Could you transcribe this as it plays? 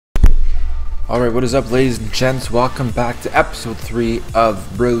Alright, what is up, ladies and gents? Welcome back to episode 3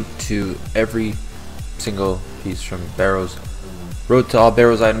 of Road to every single piece from Barrows. Road to all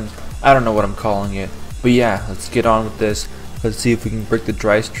Barrows items. I don't know what I'm calling it. But yeah, let's get on with this. Let's see if we can break the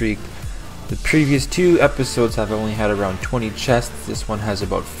dry streak. The previous 2 episodes have only had around 20 chests. This one has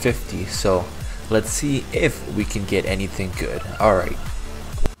about 50. So let's see if we can get anything good. Alright.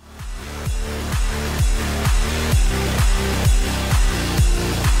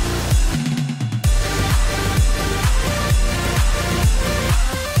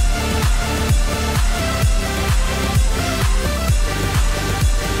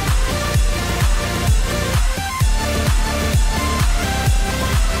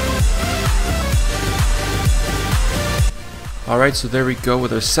 Alright, so there we go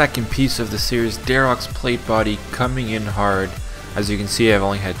with our second piece of the series, Darroch's plate body coming in hard. As you can see, I've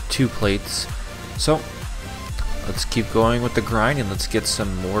only had 2 plates. So, let's keep going with the grind and let's get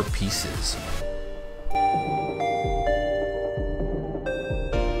some more pieces.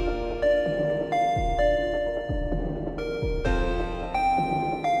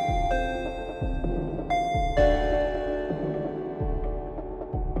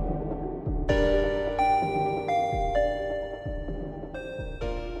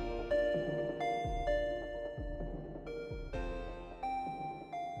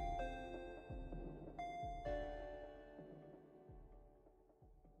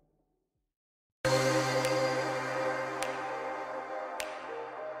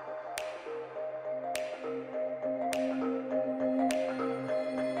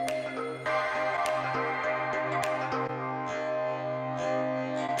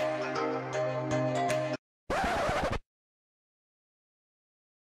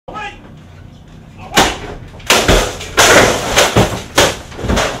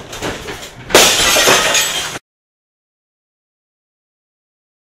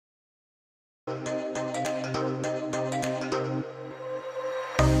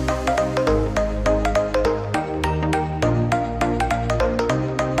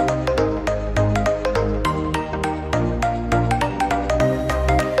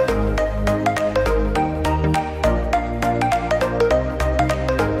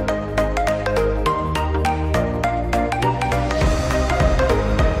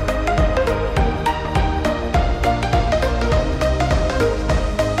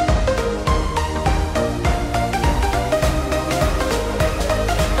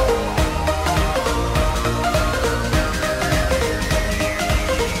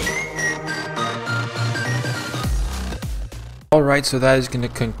 Alright, so that is going to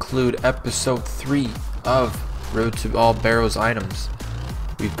conclude episode 3 of Road to all Barrows items.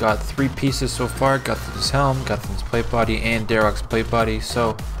 We've got 3 pieces so far, got this helm, got this plate body, and Darroch's plate body.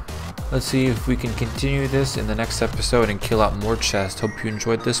 So let's see if we can continue this in the next episode and kill out more chests. Hope you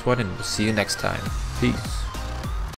enjoyed this one, and we'll see you next time. Peace.